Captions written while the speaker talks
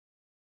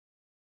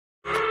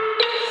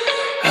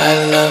I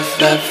love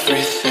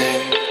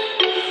everything.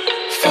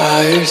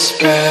 Fire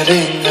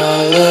spreading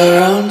all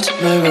around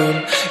my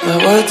room. My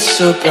world's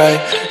so bright,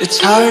 it's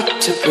hard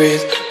to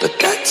breathe, but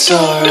that's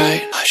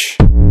alright.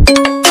 Hush.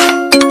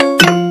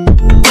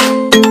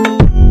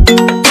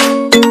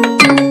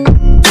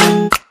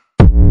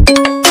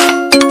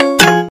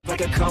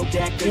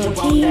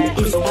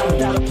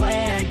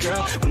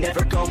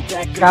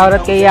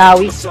 Shoutout kay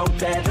Yawi.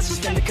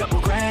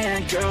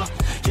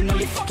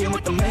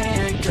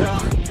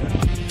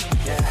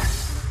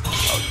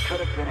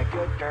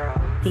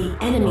 The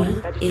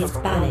enemy is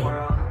Fanny.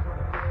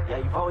 Yeah,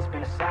 you've always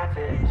been a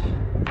savage.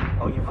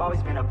 Oh, you've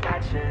always been a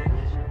bad chick.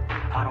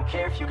 I don't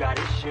care if you got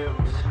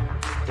issues.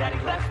 Daddy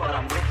left, but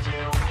I'm with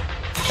you.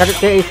 Shoutout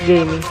kay Ace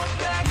Gaming.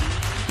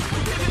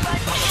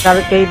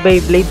 Shoutout kay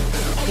Beyblade.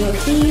 Your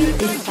team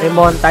is May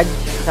montage.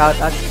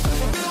 Shoutout.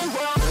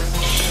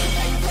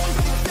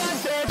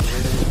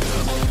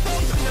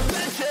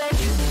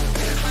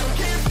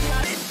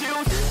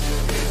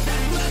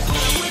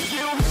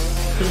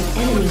 The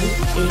enemy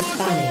is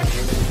Fanny.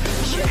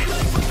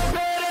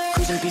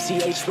 Cruising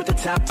PCH with the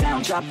top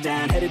down, drop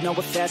down, headed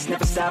nowhere fast,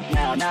 never stop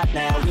now, not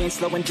now. We ain't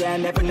slowing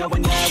down, never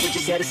knowing now. We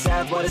just headed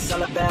south, what it's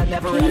all about,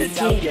 never headed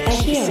out yet.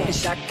 She's sitting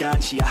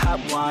shotgun, she a hot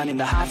one in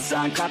the hot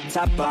sun, crop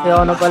top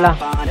on,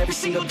 on. Every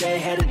single day,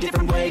 head a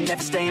different way,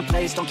 never stay in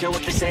place, don't care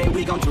what they say,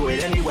 we gon' do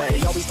it anyway.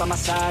 Always by my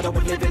side, oh,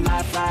 we're living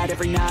life right.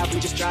 Every night we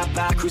just drive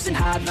by, cruising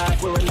high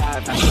life, we're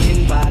alive. Not just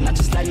getting by, not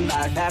just letting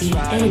life pass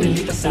right.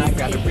 Underneath the side,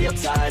 grab it real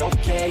tight.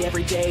 Okay,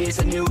 every day is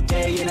a new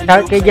day in a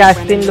new place,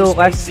 Justin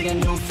Lucas. See a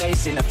new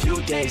face in a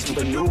few days, to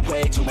a new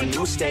way, to a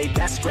new state.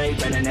 That's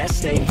great, rent an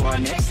estate for our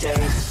next day.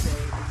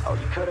 Oh,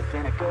 you could have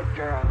been a good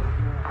girl,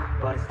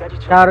 but instead you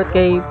Shoutout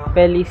kay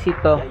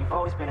Felicito. Yeah, you've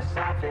always been a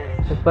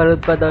savage.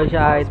 Nagparod pa daw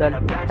siya, idol.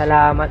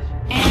 Salamat.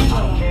 I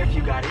don't care if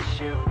you got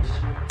issues.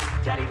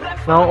 Daddy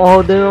left.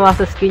 Mga doon yung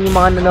mga skin yung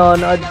mga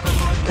nanonood.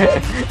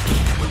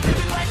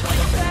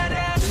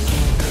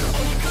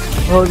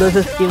 Doon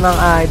sa skin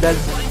mga idol.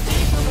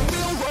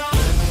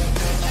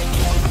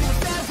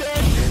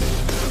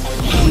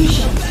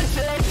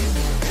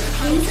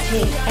 Please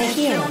pick a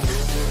hero.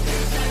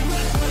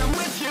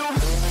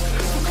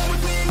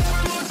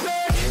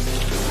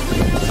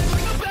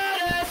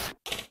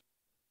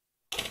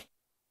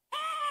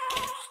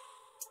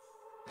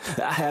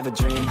 I have a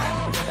dream,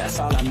 that's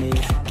all I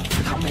need.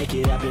 I'll make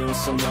it happen with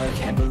some work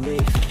and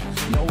belief.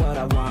 Know what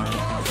I want,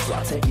 so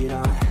I'll take it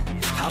on.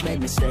 I'll make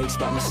mistakes,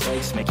 but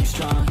mistakes make you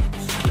strong.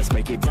 Let's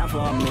break it down for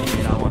a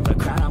minute. I want the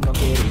crown, I'm gon'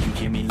 get it. You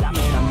give me love,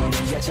 man, I'm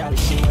winning. Yeah, Charlie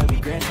Sheen will be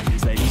grinning.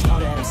 These ladies know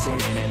that I'm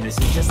sinning, and this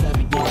is just the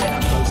beginning.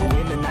 I'm closing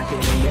in the night,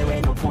 and there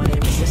ain't no point in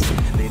resisting.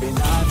 Living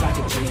life like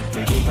a dream,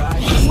 make it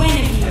right. When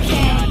have you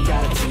I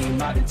got a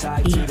team, I've been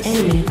tied to the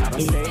scene. I'm on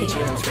is stage,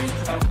 yeah, I'm screaming.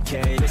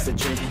 Okay, it's a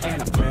dream,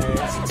 and I pray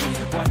as a team.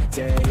 One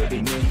day it'll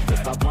be me.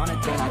 If I want it,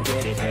 then I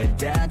get it. Head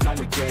down, don't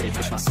regret it.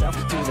 Push myself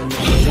to the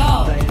limit. If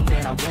I play it,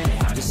 then I win it.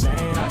 I'm just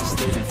saying, I'm just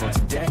living for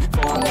today.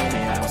 For a minute,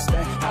 I don't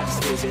stay, I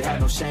just visit. Have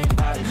no shame,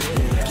 I admit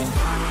it. Looking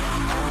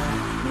at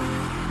me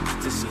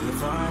to see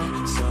if I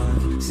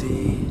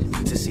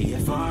succeed, to see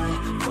if I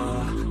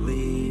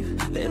believe.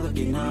 They're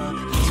looking up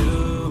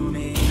to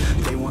me.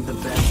 They want the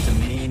best of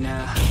me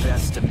now,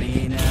 best of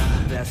me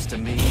now, best of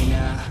me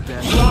now,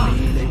 best of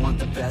me. They want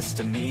the best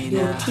of me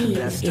now,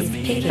 best of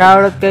me.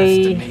 Shoutout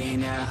kay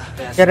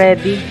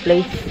Ready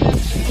Place.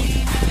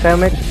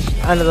 Kermit,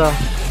 ano to?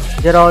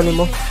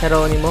 Geronimo.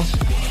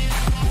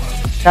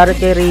 Shoutout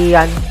kay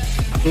Rian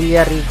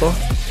Villarico.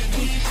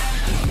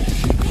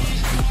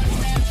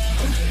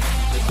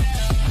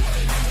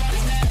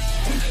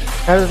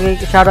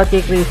 Shoutout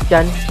kay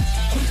Christian.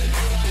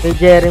 Kay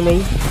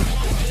Jeremy.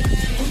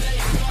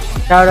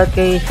 Shoutout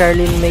kay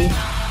Charlene May.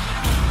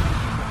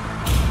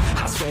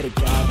 I swear to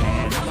God,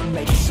 man, I'ma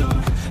make it soon.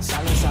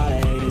 Silence all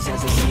the haters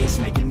as I see us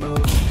making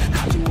moves.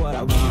 I do what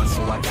I want,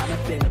 so I got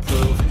nothing to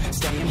prove.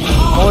 Staying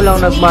Ako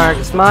lang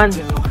nag-marksman.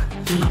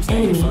 The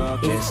enemy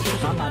is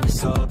my mind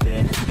is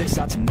open. They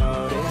start to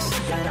notice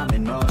that I'm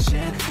in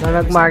motion.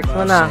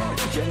 Nag-marksman na.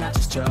 You're not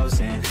just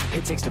chosen,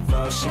 it takes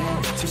devotion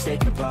to stay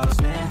composed,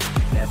 man.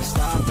 Never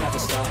stop,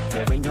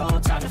 there ain't no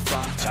time to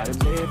fall. Try to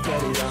live,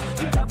 get it up,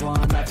 you got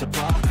one life to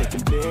pop.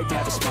 Thinking big,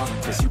 never small,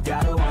 cause you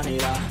gotta want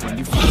it all. When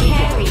you finally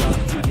get it up,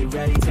 you get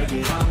ready, take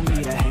it on,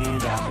 need a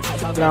hand out.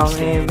 Long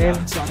aim.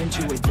 Starting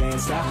to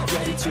advance now,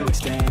 ready to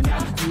expand now.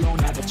 You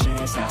don't have a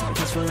chance now,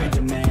 cause we're in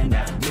demand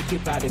now. Make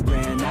it by the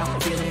grand now,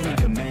 feeling in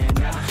command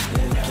now.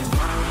 They're looking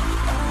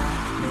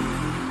at me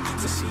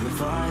to see if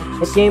I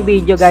Ito yung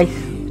video, guys.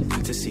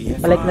 to see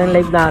if Balik ng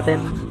live natin.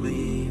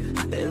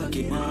 they're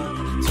looking up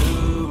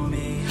to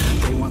me.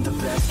 They want the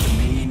best of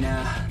me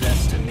now,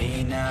 best of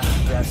me now,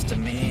 best of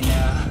me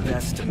now,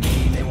 best of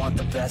me. They want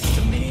the best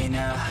of me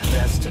now,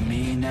 best of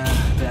me now,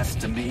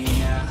 best of me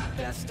now,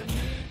 best of me.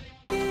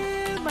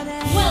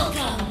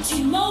 Welcome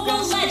to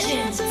Mobile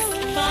Legends!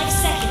 5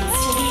 seconds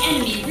till the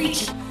enemy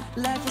reaches.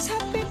 Life is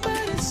happy,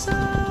 but it's so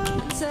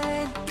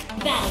insane.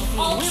 Battle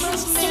all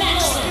troops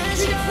smash them!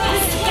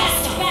 Request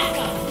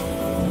backup!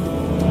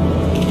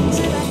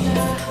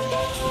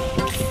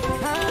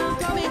 I'm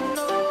coming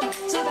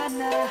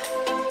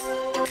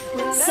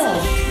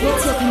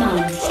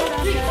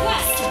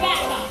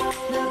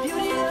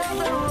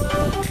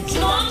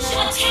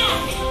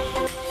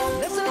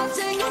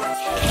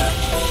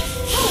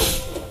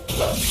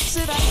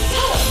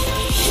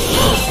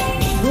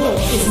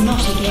is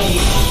not a game.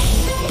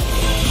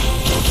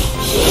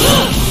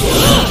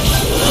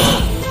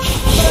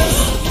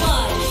 First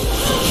blood.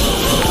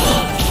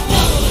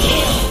 Double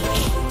kill.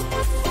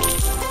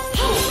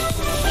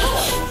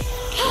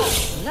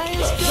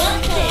 Well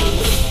played.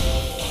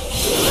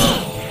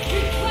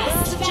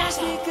 Request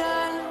backup.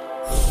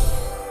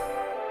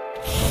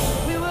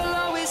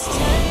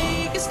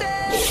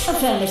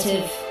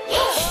 Affirmative.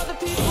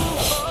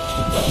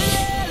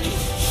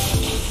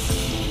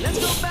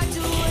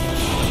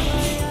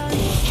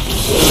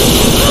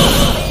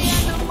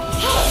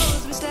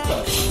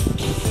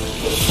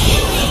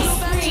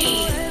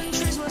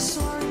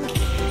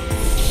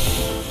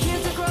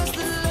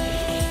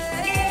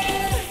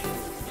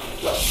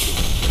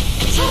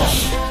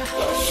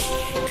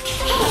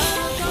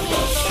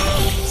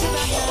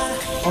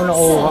 Oh,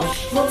 nakuha.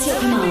 What's your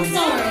command?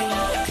 Sorry.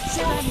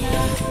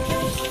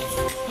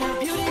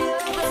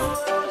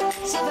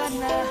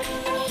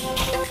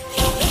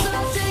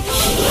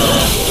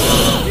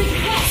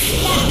 Request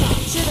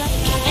backup.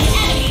 An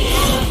enemy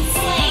has been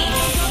slain.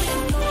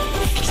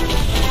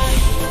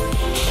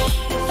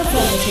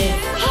 Affirmative.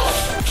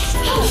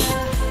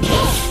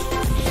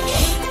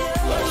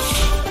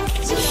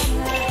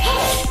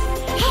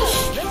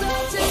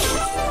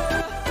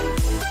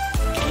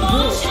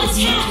 Launch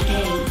attack.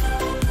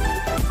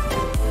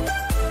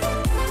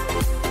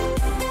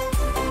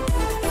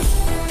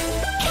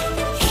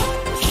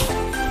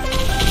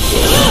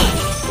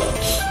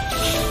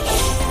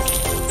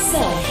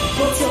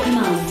 What's your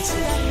command?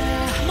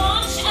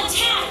 Launch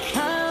attack!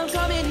 I'm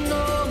coming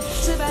home,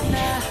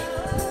 Savannah.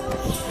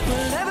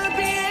 We'll never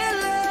be in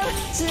love,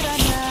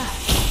 Savannah.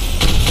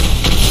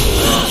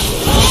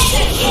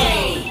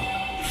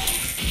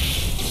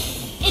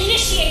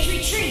 Initiate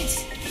retreat!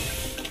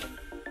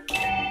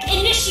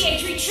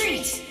 Initiate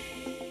retreat!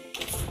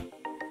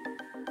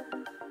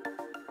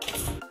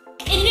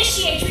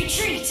 Initiate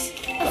retreat!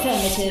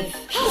 Affirmative.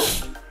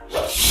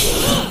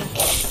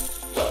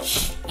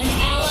 An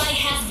ally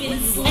has been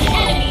slain. An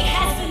enemy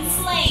has been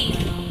slain.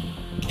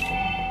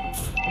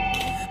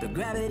 The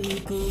gravity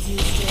pulls you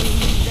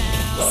straight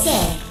down.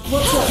 Sir,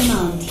 what's your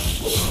command?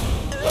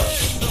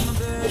 From a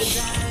bird's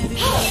eye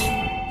view.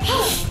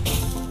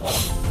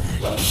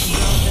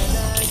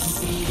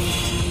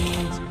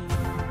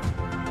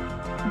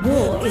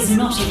 War is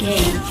not a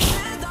game.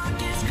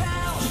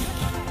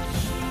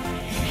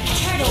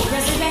 Turtle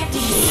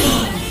resurrecting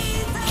soon.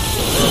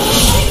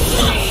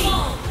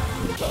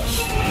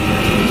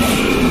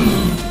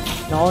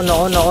 No.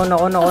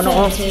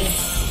 Affirmative.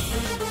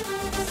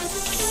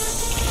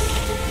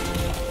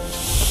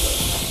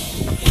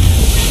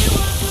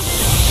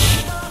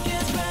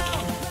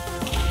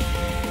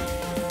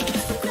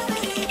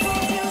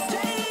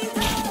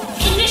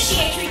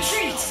 Initiate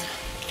retreat.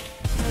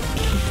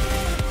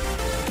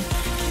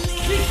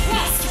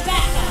 Request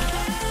backup.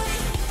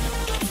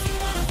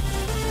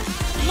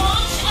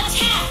 Launch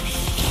attack.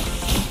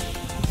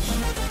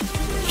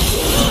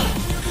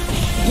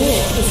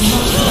 War is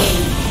not a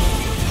game.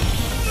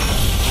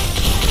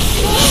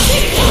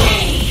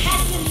 Enemy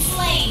has been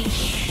slain.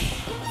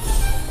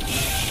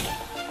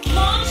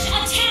 Launch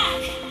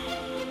attack.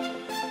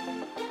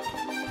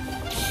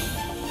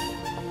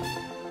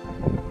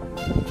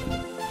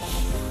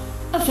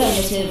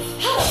 Affirmative.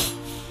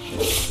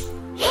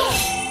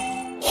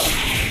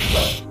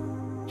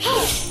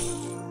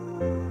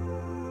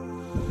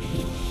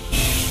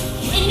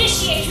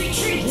 Initiate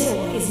retreat.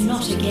 War is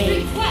not a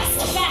game.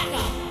 Request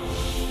backup.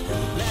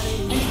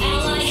 An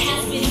ally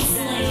has been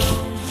slain.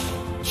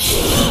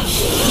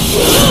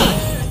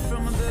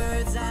 From a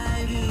bird's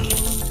eye view.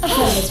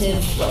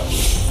 Affirmative.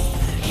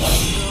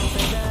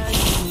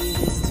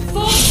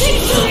 For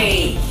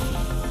victory!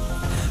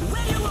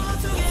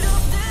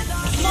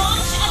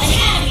 Launch an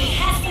enemy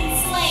has been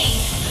slain.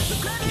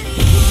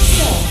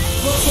 Sir,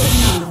 what's your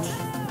command?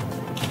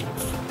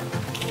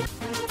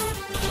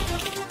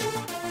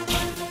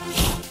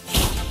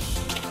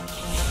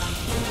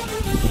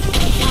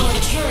 Our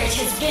turret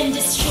has been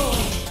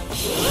destroyed.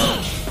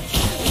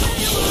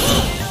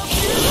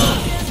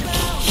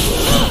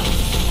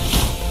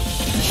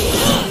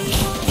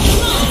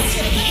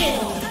 Monster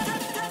kill!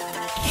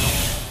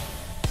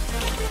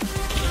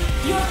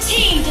 Your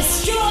team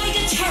destroyed a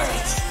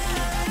turret!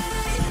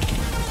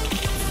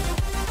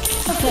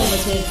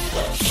 Affirmative.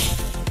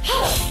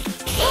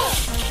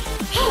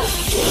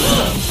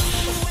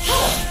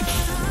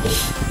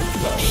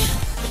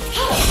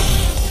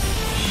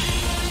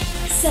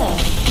 Sir,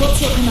 what's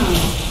your command?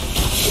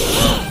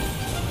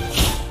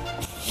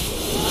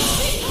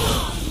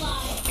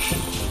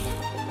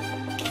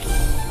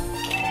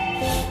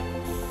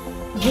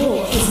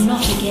 War is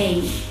not a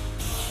game.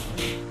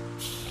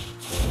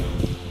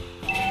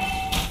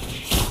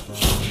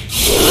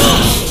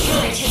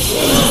 Turret has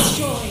been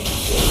destroyed.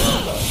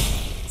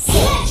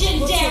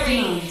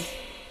 Legendary!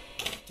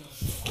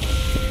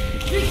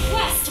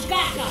 Request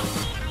backup.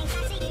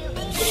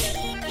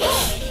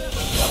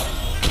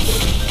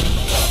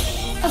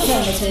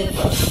 Affirmative.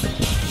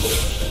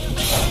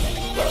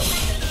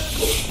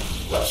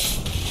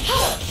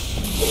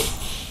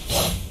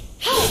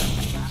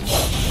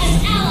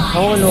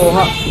 Ako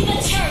kinuha. Slain the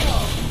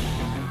turtle.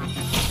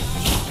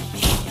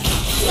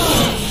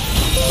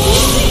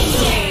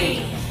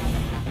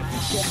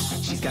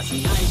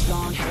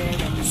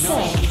 So,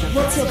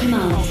 what's your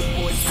command?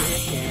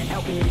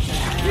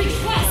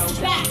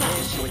 Request backup.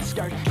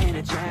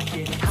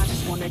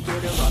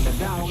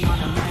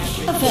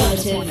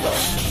 Affirmative.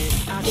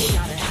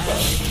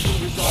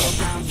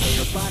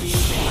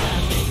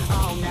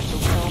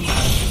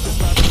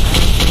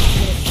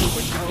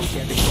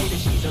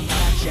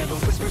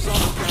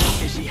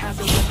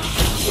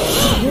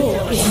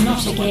 War is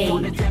not a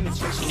game.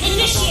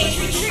 Initiate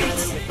retreat.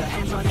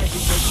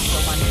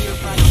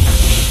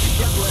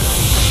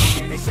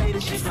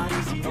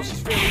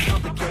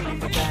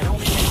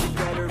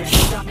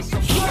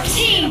 Your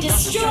team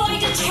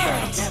destroyed a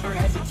turret.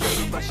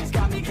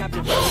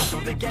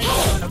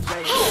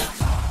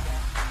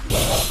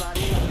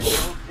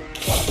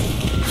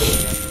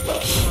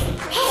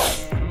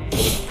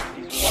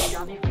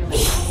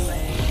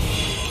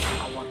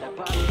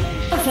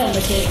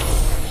 Affirmative.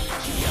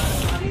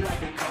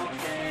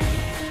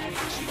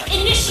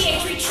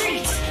 Initiate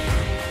retreat.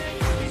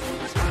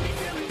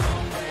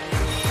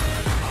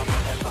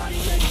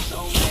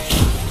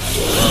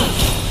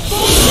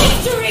 For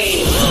victory.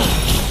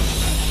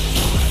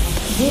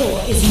 War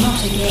is not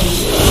a game.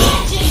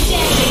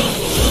 Legendary.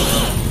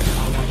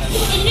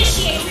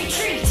 Initiate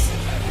retreat.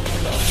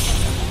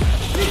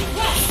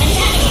 Request an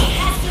enemy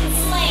has been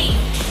slain.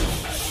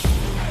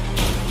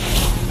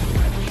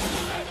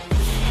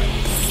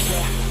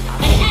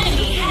 An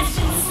enemy has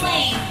been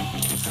slain.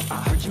 I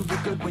heard you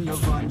look good when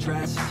you're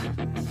undressed.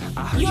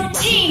 Your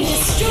team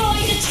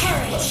destroyed a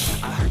turret.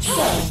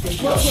 So,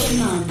 what's your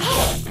command?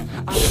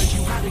 I heard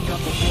you had a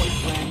couple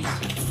boyfriends.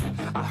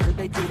 I heard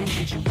they didn't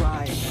treat you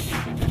right.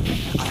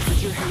 I heard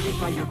you're hated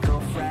by your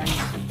girlfriend.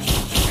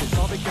 Cause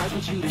all the guys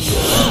want you to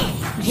know.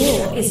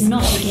 War is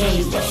not a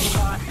game.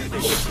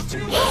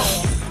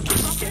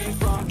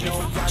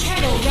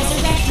 Turtle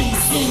resurrecting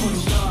soon.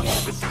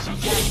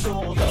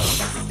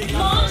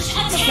 Launch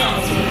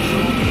attack.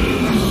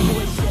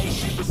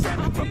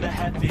 From the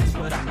heavens,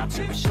 but I'm not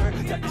too sure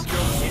that this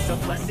girl is a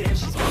blessing.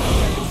 She's got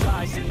the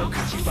eyes and they'll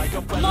cut you like a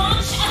weapon.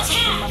 Launch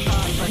attack.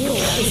 War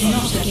is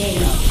not a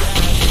game.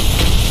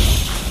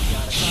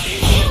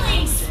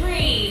 Killing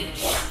spree.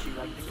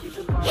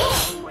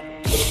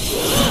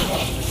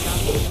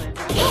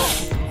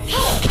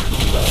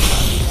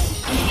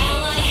 An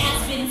ally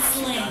has been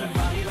slain.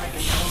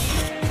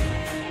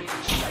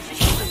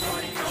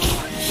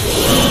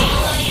 An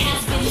ally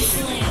has been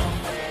slain.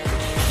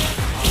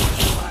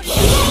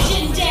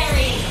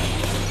 Legendary.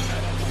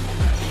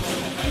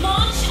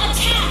 Launch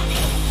attack.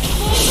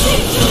 For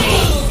victory.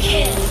 Double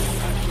kill.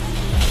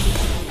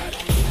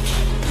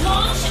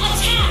 Launch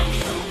attack.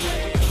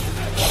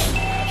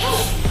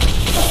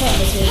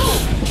 Affirmative.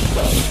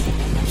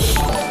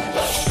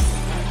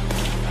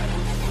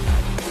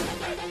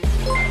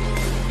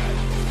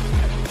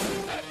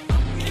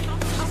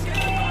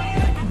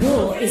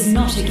 War is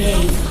not a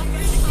game.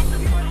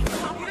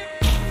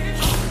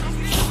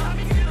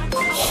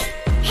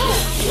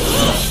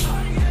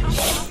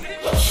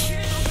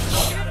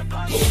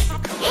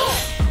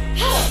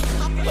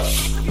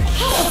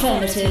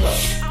 Affirmative.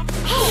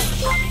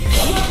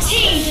 Your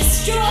team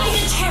destroyed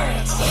a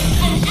turret.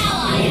 An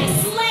ally has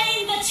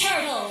slain the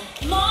turtle.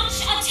 Launch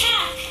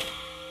attack.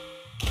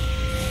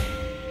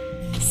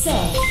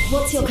 Sir,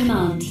 what's your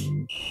command?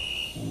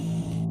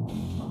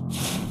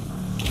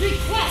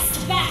 Request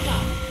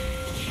backup.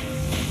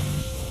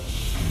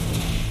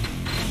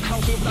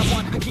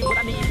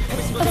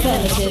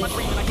 Affirmative.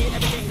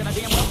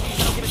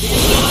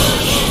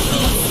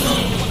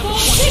 For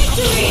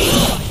victory.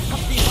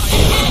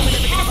 An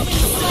enemy has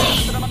been slain.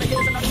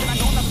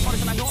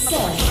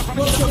 Sir,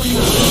 what's your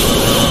command?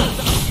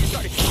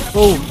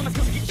 Oh.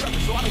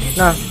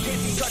 Na.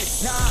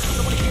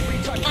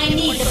 I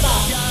need the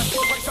buff.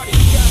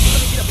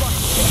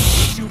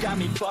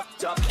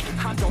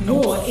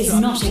 War is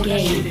not a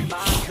game.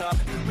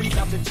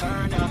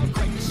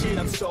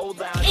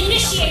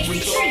 Initiate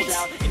retreat.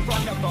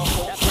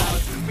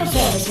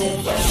 Affirmative.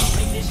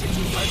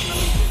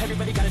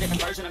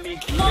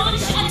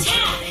 Launch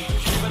attack.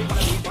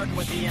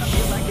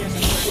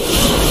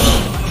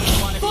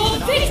 For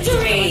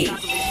victory.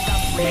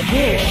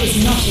 War is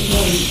not a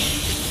game.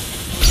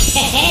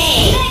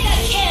 Hey, mega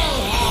kill.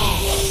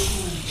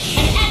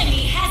 An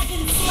enemy has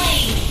been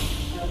slain.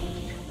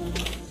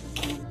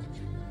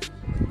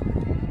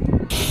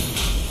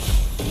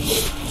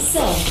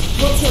 Sir,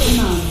 what's your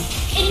command?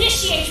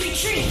 Initiate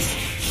retreat.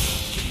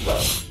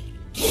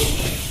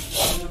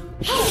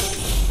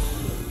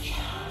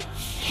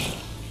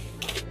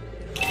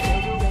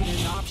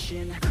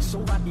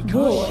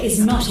 War is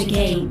not a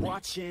game.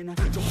 Watching, don't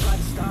try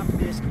to stop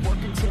this.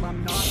 Work until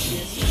I'm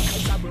nauseous,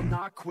 'cause I will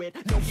not quit.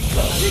 No,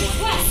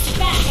 Request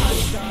backup.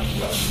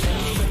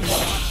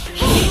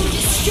 You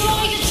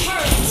destroyed a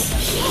turret.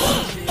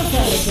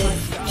 Affirmative.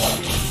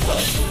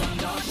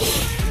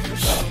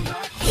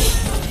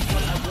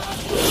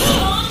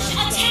 Launch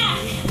attack.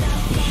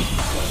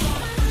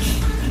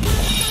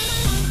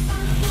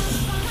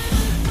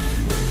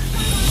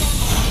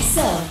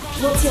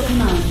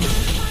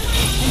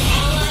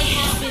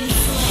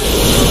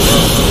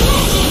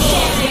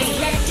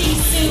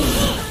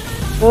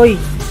 Uy!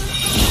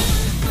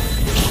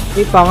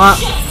 Di pa nga.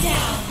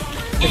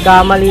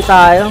 Nagkamali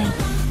tayo.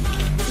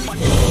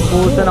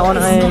 Pusan ako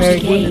ng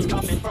energy.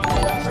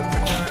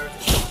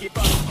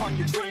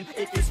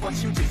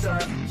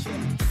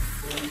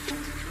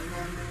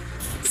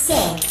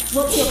 Sir,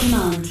 what's your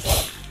command?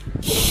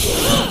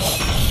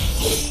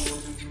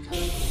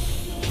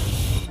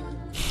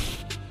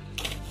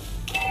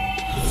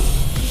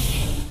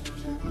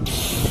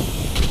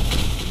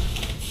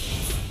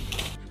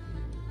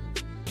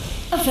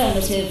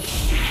 Affirmative.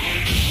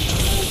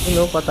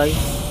 Sino? Patay.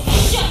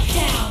 Shut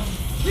down!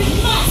 We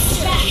must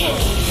back it!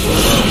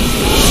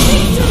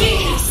 Victory!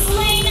 You have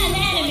slain an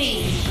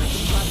enemy!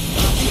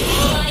 An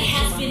ally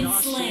has been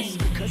slain.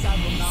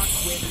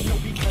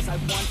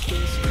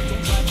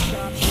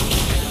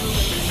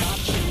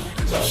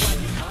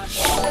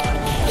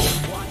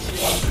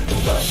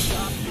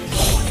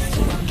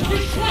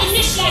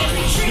 Initiate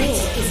retreat!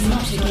 War is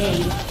not a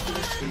game.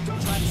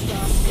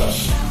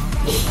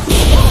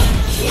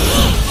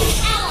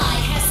 Ally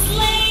has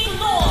slain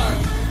Lord!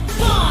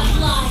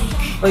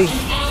 Godlike! Uy!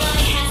 Ally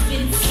has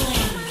been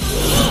slain.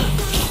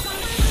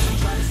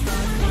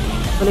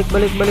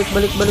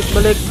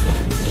 Balik.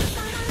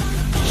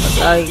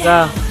 Patay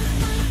ka.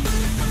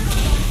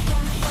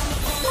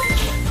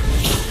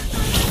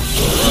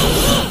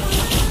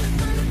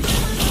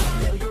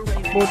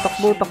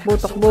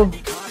 Takbo.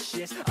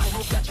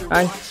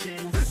 Ay.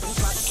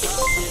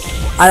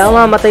 Alam ko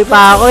mamatay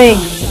pa ako eh.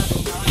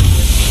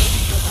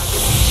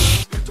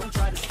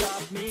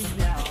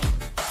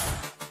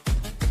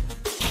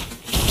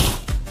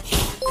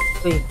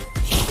 Uy.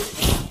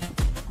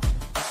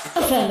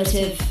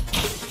 Affirmative.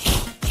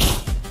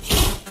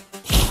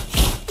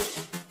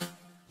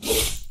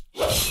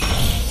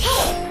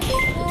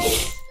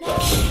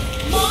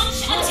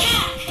 Launch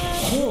attack!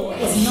 War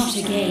is not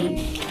a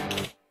game.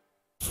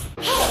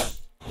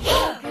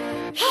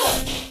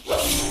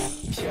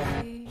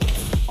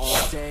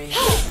 All day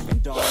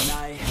and all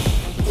night.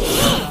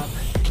 Wake up,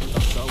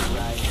 felt so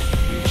right.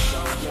 We were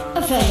so young.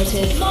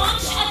 Affirmative.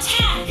 Launch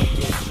attack!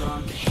 Get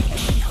drunk and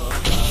we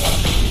hooked up.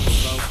 We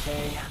were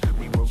okay,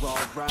 we were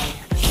alright.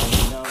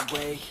 Staying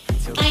awake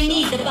till the I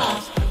need the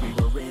sunrise. buff. We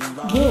were in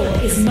love. War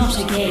is not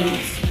a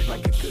game.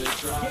 Like a good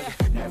drug,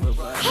 never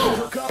run.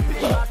 Woke up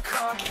in my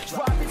car,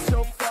 driving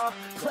so far.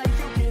 Play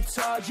your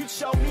guitar, you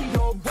show me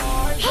your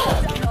art.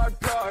 Down our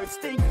guards,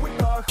 think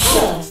with our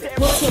hearts. Sir,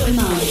 what's your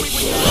command?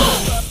 Drinking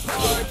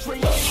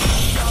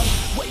young,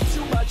 way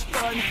too much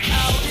fun.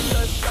 Out in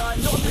the sun,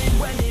 only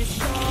when it's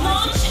gone.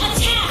 Launch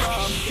attack!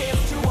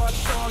 Dance to our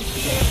song,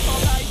 dance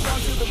all night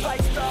long till the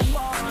lights come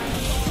on.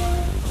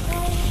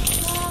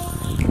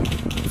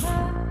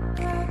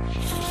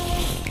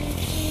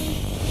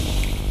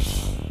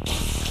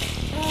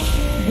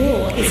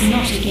 War is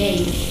not a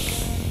game.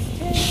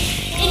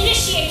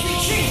 Initiate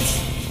retreat!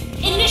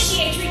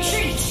 Initiate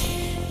retreat!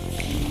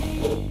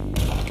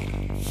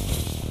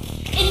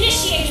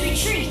 Initiate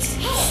retreat!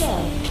 Sir,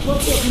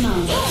 what's your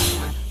command?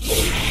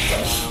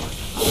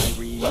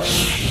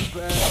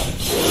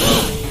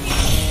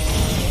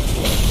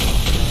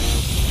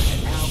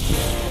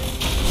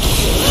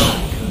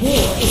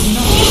 War is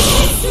not a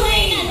game.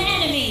 Slain an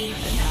enemy!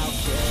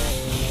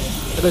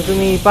 Tagal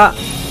sumipa. An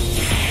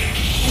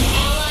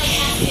ally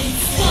has been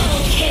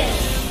double kill!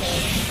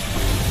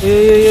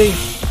 Uy.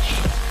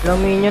 Lang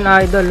minion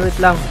idol. Wait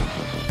lang.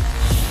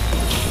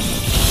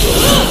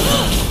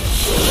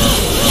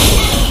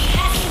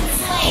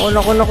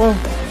 Naku.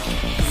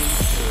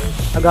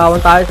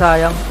 Nagawan tayo,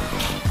 sayang.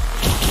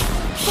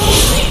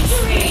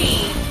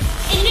 Victory!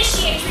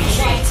 Initiate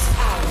retreat!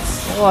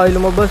 Ay,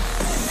 lumabas.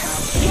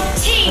 Your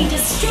team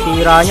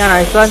destroyed! Tira niya,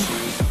 nice one.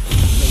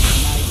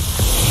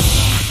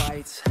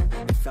 Fights,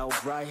 it felt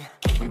right.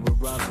 We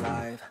were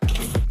alive.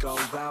 We would go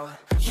out.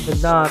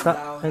 Ganda ata.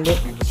 Hindi.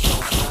 We were so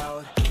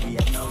proud. We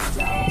had no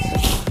doubts.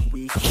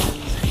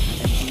 Weekends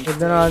and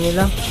Ganda na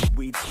nila.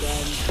 we'd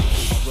spend.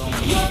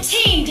 Your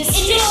team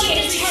destroyed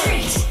a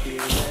turret! Sir,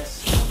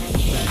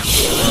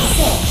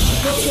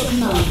 what's your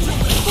command?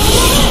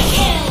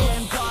 Kill!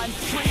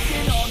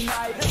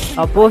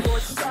 Tapos.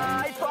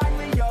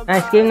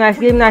 Nice game.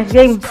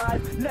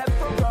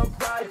 Never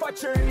arrive. Our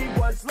journey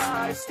was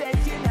live.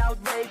 Staying out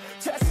late,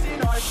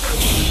 testing our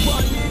faith,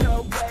 running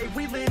away.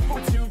 We live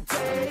for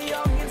today,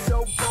 young and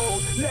so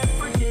bold.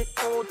 Never get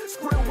old.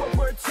 Screw what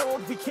we're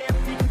told. We can't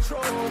be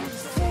controlled.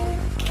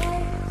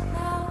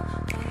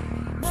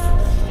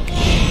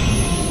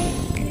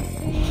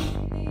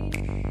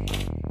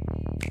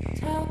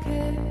 Talk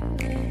it.